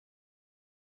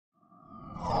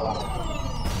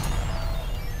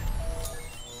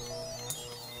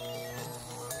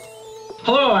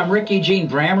I'm Rick Eugene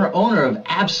Brammer, owner of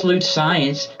Absolute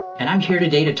Science, and I'm here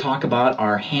today to talk about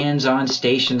our hands-on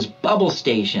stations, bubble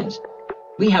stations.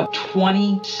 We have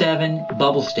 27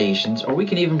 bubble stations, or we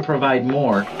can even provide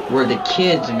more, where the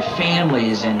kids and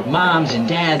families and moms and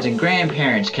dads and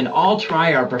grandparents can all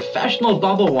try our professional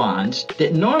bubble wands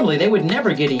that normally they would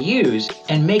never get to use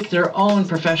and make their own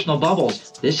professional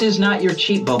bubbles. This is not your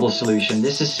cheap bubble solution.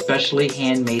 This is specially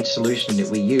handmade solution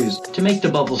that we use to make the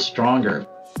bubbles stronger.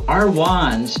 Our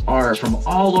wands are from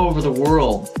all over the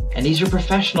world, and these are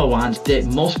professional wands that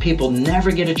most people never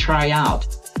get to try out.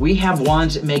 We have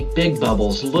wands that make big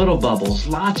bubbles, little bubbles,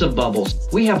 lots of bubbles.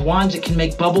 We have wands that can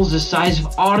make bubbles the size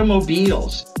of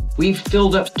automobiles. We've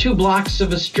filled up 2 blocks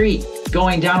of a street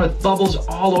going down with bubbles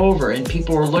all over, and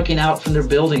people were looking out from their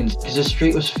buildings because the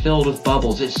street was filled with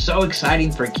bubbles. It's so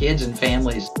exciting for kids and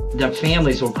families. The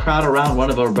families will crowd around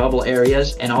one of our bubble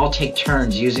areas and all take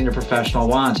turns using the professional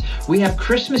wands. We have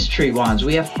Christmas tree wands.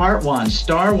 We have heart wands,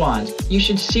 star wands. You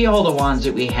should see all the wands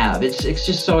that we have. It's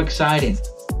just so exciting.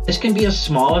 This can be a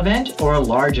small event or a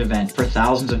large event for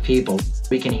thousands of people.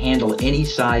 We can handle any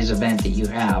size event that you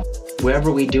have.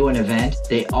 Wherever we do an event,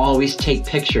 they always take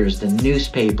pictures, the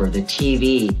newspaper, the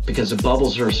TV, because the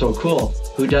bubbles are so cool.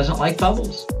 Who doesn't like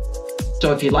bubbles?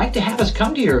 So if you'd like to have us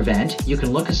come to your event, you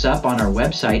can look us up on our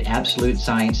website,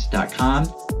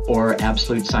 AbSolutescience.com, or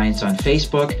Absolute Science on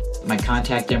Facebook. My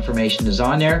contact information is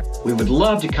on there. We would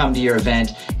love to come to your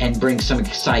event and bring some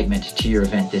excitement to your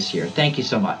event this year. Thank you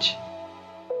so much.